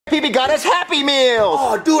Pee got us Happy Meals!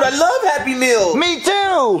 Oh, dude, I love Happy Meals! Me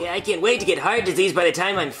too! Yeah, I can't wait to get heart disease by the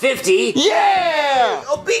time I'm 50. Yeah!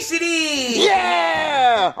 Obesity!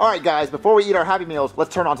 Yeah! Alright guys, before we eat our Happy Meals,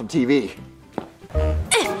 let's turn on some TV.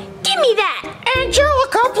 Give me that!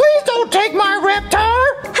 Angelica, please don't take my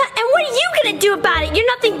Reptar! And what are you gonna do about it? You're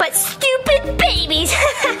nothing but stupid babies!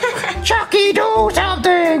 Chucky, do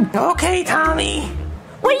something! Okay, Tommy.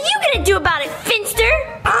 What are you gonna do about it, Finster?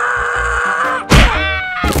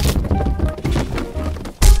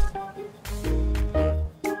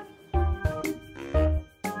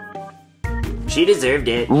 She deserved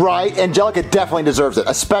it. Right, Angelica definitely deserves it,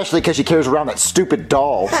 especially because she carries around that stupid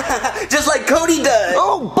doll. Just like Cody does!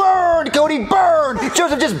 Oh, burn! Cody, burn!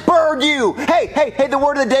 Joseph just burned you! Hey, the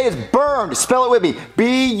word of the day is burned. Spell it with me.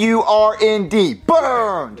 B-U-R-N-D.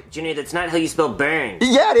 Burned! Junior, that's not how you spell burned.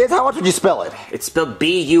 Yeah, it is. How else would you spell it? It's spelled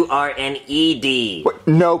B-U-R-N-E-D. What?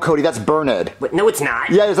 No, Cody, that's burned. What? No, it's not.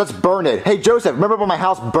 Yeah, it is, that's burned. Hey, Joseph, remember when my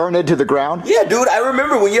house burned to the ground? Yeah, dude, I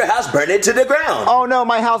remember when your house burned to the ground. Oh no,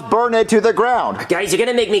 my house burned to the ground. Guys, you're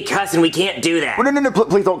gonna make me cuss and we can't do that. No,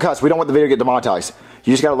 please don't cuss. We don't want the video to get demonetized.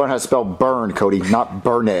 You just gotta learn how to spell burn, Cody, not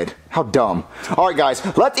burned. How dumb. Alright guys,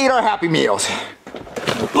 let's eat our Happy Meals.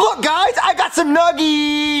 Look guys, I got some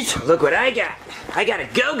nuggies! Look what I got. I got a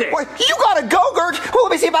Go-Gurt. What? You got a Go-Gurt? Well,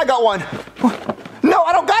 let me see if I got one. No,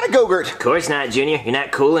 I don't got a Go-Gurt. Of course not, Junior. You're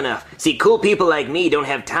not cool enough. See, cool people like me don't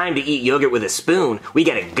have time to eat yogurt with a spoon. We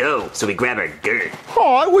gotta go, so we grab our gurt.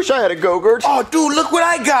 Oh, I wish I had a Go-Gurt. Oh, dude, look what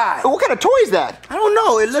I got! What kind of toy is that? I don't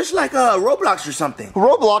know, it looks like Roblox or something.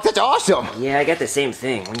 Roblox, that's awesome. Yeah, I got the same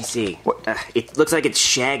thing. Let me see. It looks like it's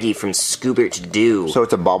Shaggy from Scoobert's Doo. So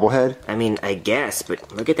it's a bobblehead? I mean, I guess,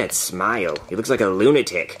 but look at that smile. He looks like a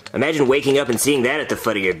lunatic. Imagine waking up and seeing that at the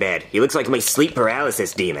foot of your bed. He looks like my sleep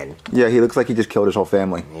paralysis demon. Yeah, he looks like he just killed his whole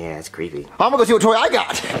family. Yeah, it's creepy. I'm gonna go see what toy I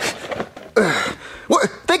got. What?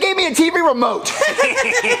 They gave me a TV remote.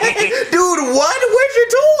 Dude, what? Where's your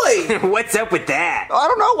toy? What's up with that? I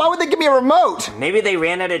don't know. Why would they give me a remote? Maybe they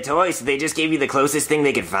ran out of toys, so they just gave you the closest thing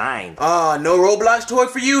they could find. No Roblox toy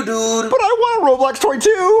for you, dude. But I want a Roblox toy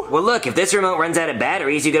too. Well, look, if this remote runs out of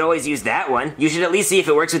batteries, you could always use that one. You should at least see if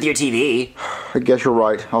it works with your TV. I guess you're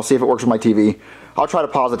right. I'll see if it works with my TV. I'll try to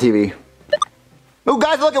pause the TV. Oh,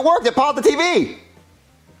 guys, look, it worked. It paused the TV.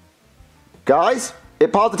 Guys,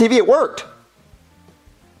 it paused the TV. It worked.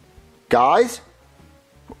 Guys?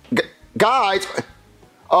 Guys?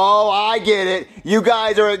 Oh, I get it. You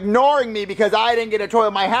guys are ignoring me because I didn't get a toy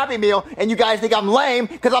with my Happy Meal, and you guys think I'm lame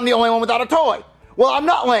because I'm the only one without a toy. Well, I'm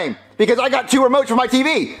not lame because I got 2 remotes for my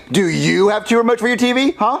TV. Do you have 2 remotes for your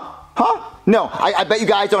TV? Huh? No, I bet you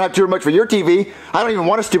guys don't have 2 remotes for your TV. I don't even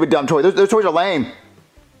want a stupid dumb toy. Those toys are lame.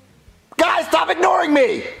 Guys, stop ignoring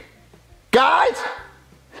me! Guys?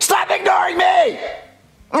 Stop ignoring me!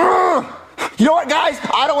 Ugh. You know what, guys?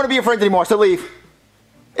 I don't want to be your friends anymore, so leave.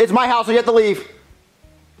 It's my house, so you have to leave.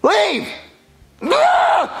 Leave! Ugh.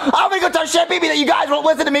 I'm gonna go tell Chef Pee-Pee that you guys won't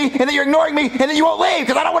listen to me, and that you're ignoring me, and that you won't leave,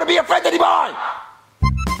 because I don't want to be your friends anymore!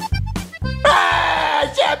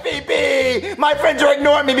 Chef Pee-Pee! My friends are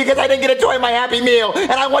ignoring me because I didn't get a toy in my Happy Meal,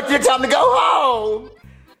 and I want you to tell them to go home!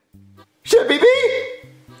 Chef Pee-Pee?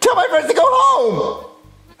 Tell my friends to go home!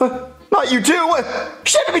 Not you too!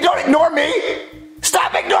 Chef Pee-Pee, don't ignore me!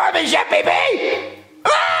 Stop ignoring me, Chef Pee-Pee!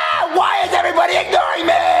 Why is everybody ignoring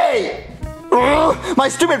me? My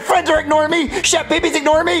stupid friends are ignoring me! Chef Pee-Pee's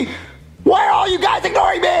ignoring me! Why are all you guys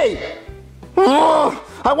ignoring me?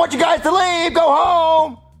 I want you guys to leave! Go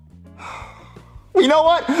home! You know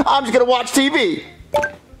what? I'm just gonna watch TV.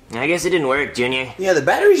 I guess it didn't work, Junior. Yeah, the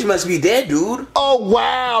batteries must be dead, dude. Oh,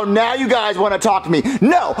 wow. Now you guys want to talk to me.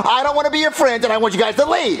 No, I don't want to be your friends, and I want you guys to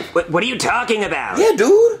leave. What are you talking about? Yeah,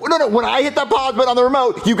 dude. No. When I hit the pause button on the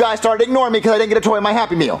remote, you guys started ignoring me because I didn't get a toy in my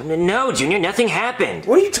Happy Meal. No, Junior, nothing happened.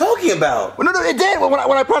 What are you talking about? No, it did. When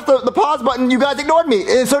I pressed the pause button, you guys ignored me,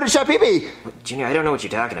 and so did Chef Pee-Pee. Junior, I don't know what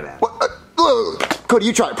you're talking about. Cody,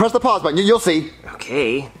 you try it. Press the pause button. You'll see.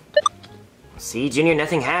 Okay. See, Junior,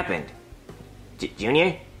 nothing happened.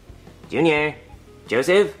 Junior? Junior?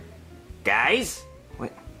 Joseph? Guys?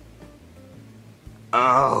 What?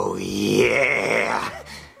 Oh, yeah!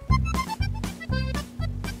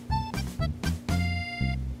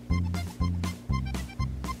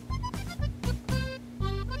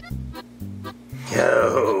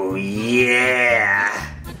 Oh,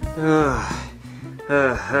 yeah!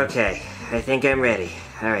 Okay. I think I'm ready.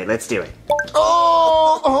 Alright, let's do it.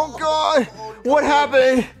 Oh, God! What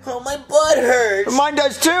happened? Oh, my butt! butt hurts. Mine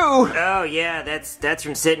does too. Oh yeah, that's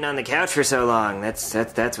from sitting on the couch for so long. That's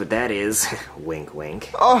what that is. Wink,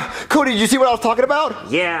 wink. Cody, did you see what I was talking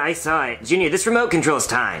about? Yeah, I saw it. Junior, this remote controls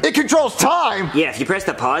time. It controls time. Yeah, if you press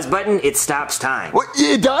the pause button, it stops time. What,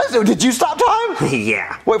 it does? Did you stop time?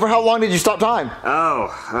 Yeah. Wait, for how long did you stop time?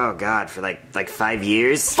 Oh God, for like 5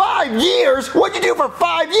 years. 5 years? What'd you do for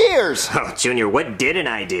 5 years? Oh, Junior, what didn't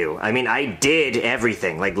I do? I mean, I did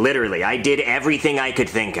everything. Like, literally, I did everything I could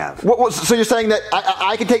think of. So you're saying that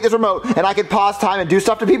I could take this remote and I could pause time and do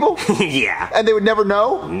stuff to people? Yeah. And they would never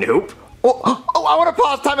know? Nope. Oh, I want to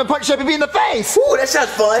pause time and punch Jeffy in the face! Ooh, that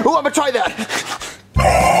sounds fun. Oh, I'm gonna try that.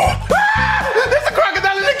 There's a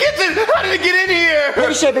crocodile in the kitchen! How did it get in here?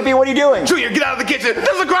 Hey, Jeffy, what are you doing? Junior, get out of the kitchen!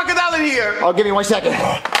 There's a crocodile in here! I'll give you 1 second.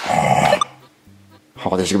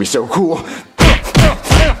 Oh, this is gonna be so cool. Ow!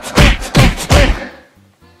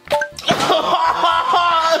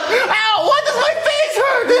 Why does my face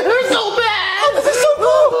hurt? It hurts so bad! This is so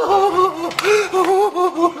cool!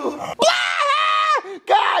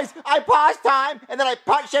 Guys, I paused time, and then I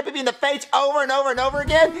punched Jeffy in the face over and over and over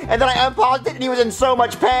again, and then I unpaused it, and he was in so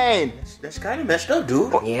much pain. That's kind of messed up,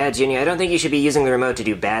 dude. Yeah, Junior, I don't think you should be using the remote to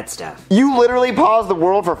do bad stuff. You literally paused the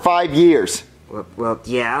world for 5 years. Well,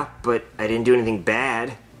 yeah, but I didn't do anything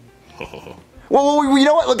bad. Well, you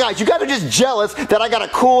know what? Look, guys, you guys are just jealous that I got a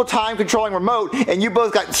cool time-controlling remote, and you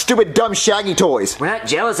both got stupid, dumb, shaggy toys. We're not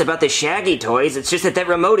jealous about the shaggy toys, it's just that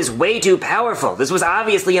remote is way too powerful. This was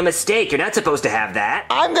obviously a mistake. You're not supposed to have that.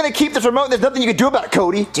 I'm gonna keep this remote, and there's nothing you can do about it,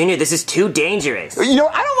 Cody. Junior, this is too dangerous. You know,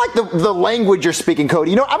 I don't like the language you're speaking,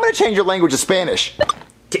 Cody. You know, I'm gonna change your language to Spanish.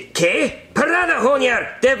 ¿Qué? Perdona,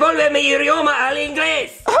 Junior. Devuelve mi idioma al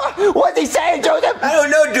inglés. What's he saying, Joseph? I don't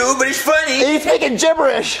know, dude, but it's funny. He's speaking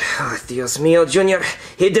gibberish. Oh, Dios mío, Junior.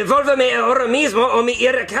 Devuélveme ahora mismo o me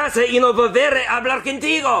iré a casa y no volveré a hablar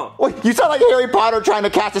contigo. Wait, you sound like Harry Potter trying to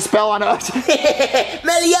cast a spell on us.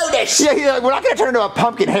 Meliodas. Yeah, we're not gonna turn into a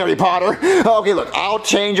pumpkin, Harry Potter. Okay, look, I'll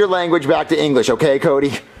change your language back to English, okay,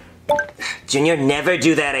 Cody? Junior, never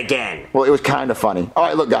do that again. Well, it was kind of funny. All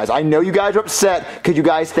right, look, guys, I know you guys are upset because you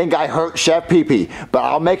guys think I hurt Chef Pee-Pee, but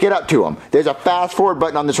I'll make it up to him. There's a fast-forward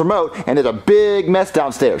button on this remote, and there's a big mess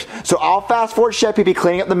downstairs. So I'll fast-forward Chef Pee-Pee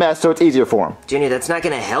cleaning up the mess so it's easier for him. Junior, that's not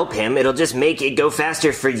gonna help him. It'll just make it go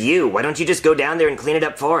faster for you. Why don't you just go down there and clean it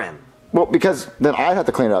up for him? Well, because then I'd have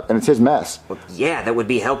to clean it up, and it's his mess. Well, yeah, that would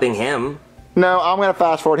be helping him. No, I'm going to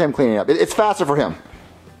fast-forward him cleaning up. It's faster for him.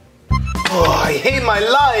 Oh, I hate my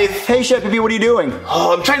life. Hey, Chef Pee-Pee, what are you doing?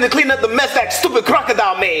 Oh, I'm trying to clean up the mess that stupid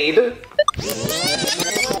crocodile made.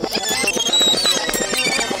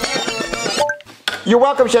 You're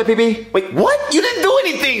welcome, Chef Pee-Pee. Wait, what? You didn't do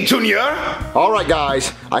anything, Junior. All right,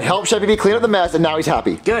 guys. I helped Chef Pee-Pee clean up the mess, and now he's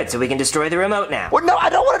happy. Good, so we can destroy the remote now. Well, no, I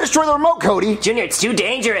don't want to destroy the remote, Cody. Junior, it's too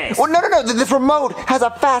dangerous. Well, no. This remote has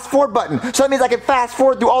a fast-forward button, so that means I can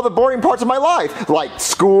fast-forward through all the boring parts of my life, like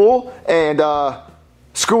school and,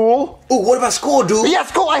 school. Ooh, what about school, dude? Yeah,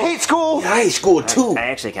 school. I hate school. Yeah, I hate school, too. I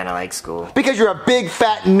actually kind of like school. Because you're a big,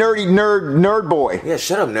 fat, nerdy nerd boy. Yeah,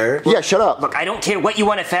 shut up, nerd. Yeah, shut up. Look, I don't care what you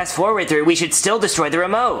want to fast forward through. We should still destroy the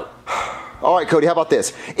remote. All right, Cody, how about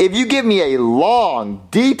this? If you give me a long,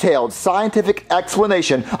 detailed, scientific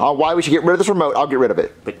explanation on why we should get rid of this remote, I'll get rid of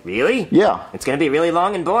it. But really? Yeah. It's going to be really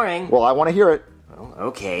long and boring. Well, I want to hear it. Well,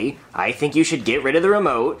 okay. I think you should get rid of the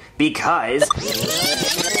remote because...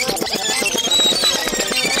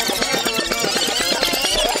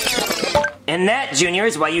 And that, Junior,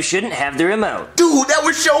 is why you shouldn't have the remote. Dude, that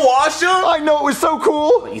was so awesome. I know, it was so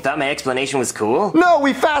cool. You thought my explanation was cool? No,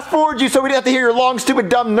 we fast-forwarded you so we didn't have to hear your long, stupid,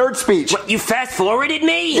 dumb nerd speech. What, you fast-forwarded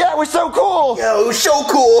me? Yeah, it was so cool. Yo, it was so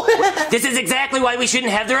cool. This is exactly why we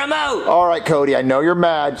shouldn't have the remote. All right, Cody, I know you're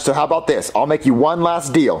mad, so how about this? I'll make you one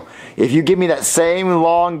last deal. If you give me that same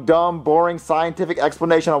long, dumb, boring, scientific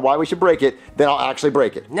explanation on why we should break it, then I'll actually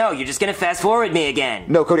break it. No, you're just going to fast-forward me again.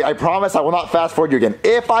 No, Cody, I promise I will not fast-forward you again.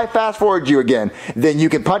 If I fast-forward you again, then you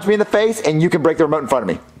can punch me in the face and you can break the remote in front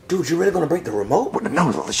of me. Dude, you really gonna break the remote?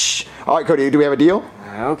 No, shh. All right, Cody, do we have a deal?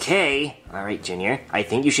 Okay. All right, Junior. I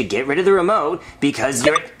think you should get rid of the remote because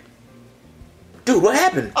you're... Dude, what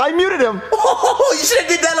happened? I muted him. Oh, you should have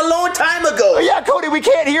did that a long time ago. Yeah, Cody, we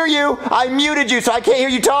can't hear you. I muted you, so I can't hear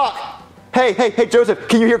you talk. Hey, Joseph,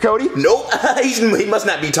 can you hear Cody? Nope, he must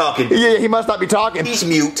not be talking. Yeah, he must not be talking. He's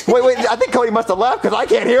mute. Wait, I think Cody must have left because I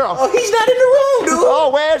can't hear him. Oh, he's not in the room, dude. Oh,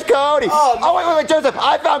 where's Cody? Oh, Wait, Joseph,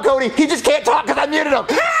 I found Cody. He just can't talk because I muted him.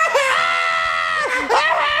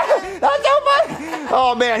 That's so funny.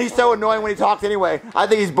 Oh, man, he's so annoying when he talks anyway. I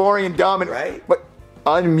think he's boring and dumb. Right? But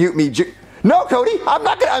unmute me. No, Cody, I'm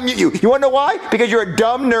not going to unmute you. You want to know why? Because you're a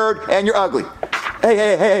dumb nerd and you're ugly.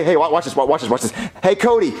 Hey, watch this. Hey,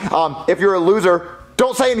 Cody, if you're a loser,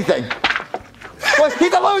 don't say anything. Well,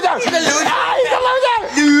 he's a loser! He's a loser! Ah, he's a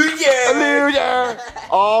loser! Loser!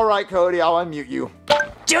 All right, Cody, I'll unmute you.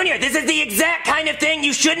 Junior, this is the exact kind of thing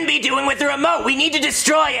you shouldn't be doing with the remote. We need to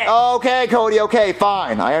destroy it. Okay, Cody, okay,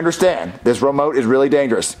 fine. I understand. This remote is really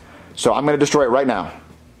dangerous. So I'm going to destroy it right now.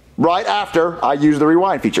 Right after I use the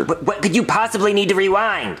rewind feature. What could you possibly need to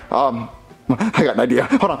rewind? I got an idea.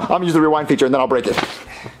 Hold on, I'm going to use the rewind feature and then I'll break it.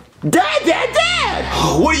 Dad!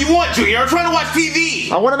 What do you want, Junior? I'm trying to watch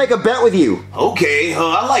TV. I want to make a bet with you. Okay,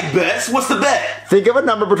 I like bets. What's the bet? Think of a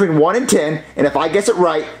number between 1 and 10, and if I guess it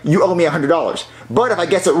right, you owe me $100. But if I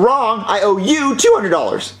guess it wrong, I owe you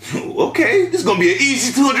 $200. Okay, this is gonna be an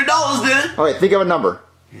easy $200 then. All right, think of a number.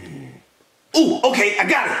 Ooh, okay, I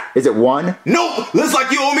got it. Is it 1? Nope, looks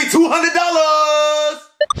like you owe me $200.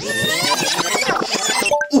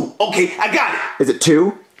 Ooh, okay, I got it. Is it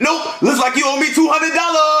 2? Nope, looks like you owe me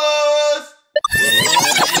 $200.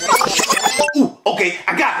 Ooh, okay,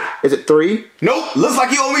 I got it. Is it 3? Nope, looks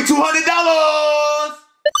like you owe me $200.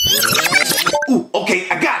 Ooh, okay,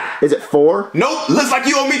 I got it. Is it 4? Nope, looks like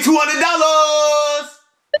you owe me $200.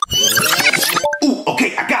 Ooh,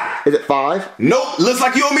 okay, I got Is it 5? it. Nope, looks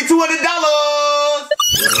like you owe me $200.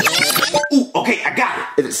 Ooh, okay, I got it.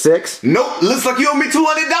 Is it 6? Nope, looks like you owe me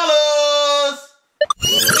 $200.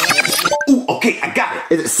 Ooh, okay, I got it.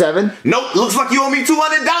 Is it 7? Nope, looks like you owe me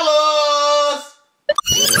 $200.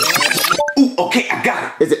 Ooh, okay, I got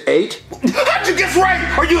it. Is it 8? How'd you guess right?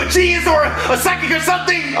 Are you a genius or a psychic or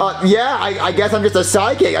something? Yeah, I guess I'm just a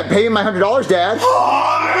psychic. I pay you my $100, Dad.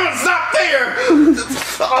 Oh, it's not fair.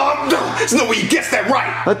 There's no way you guessed that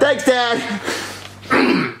right. Thanks, Dad.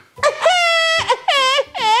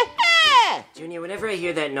 Junior, whenever I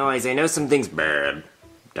hear that noise, I know something's bad.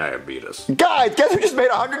 Diabetes. Guys, guess who just made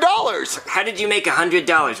 $100? How did you make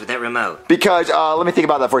 $100 with that remote? Because, let me think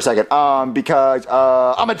about that for a second. Because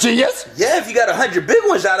I'm a genius? Yeah, if you got 100 big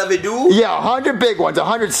ones out of it, dude. Yeah, 100 big ones,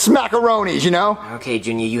 100 smackaronis, you know? Okay,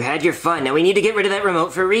 Junior, you had your fun. Now we need to get rid of that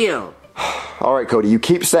remote for real. All right, Cody, you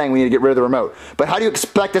keep saying we need to get rid of the remote, but how do you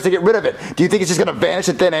expect us to get rid of it? Do you think it's just going to vanish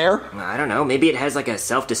in thin air? Well, I don't know. Maybe it has like a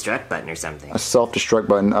self-destruct button or something. A self-destruct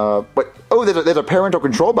button, there's a parental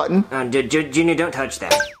control button. Junior, don't touch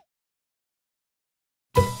that.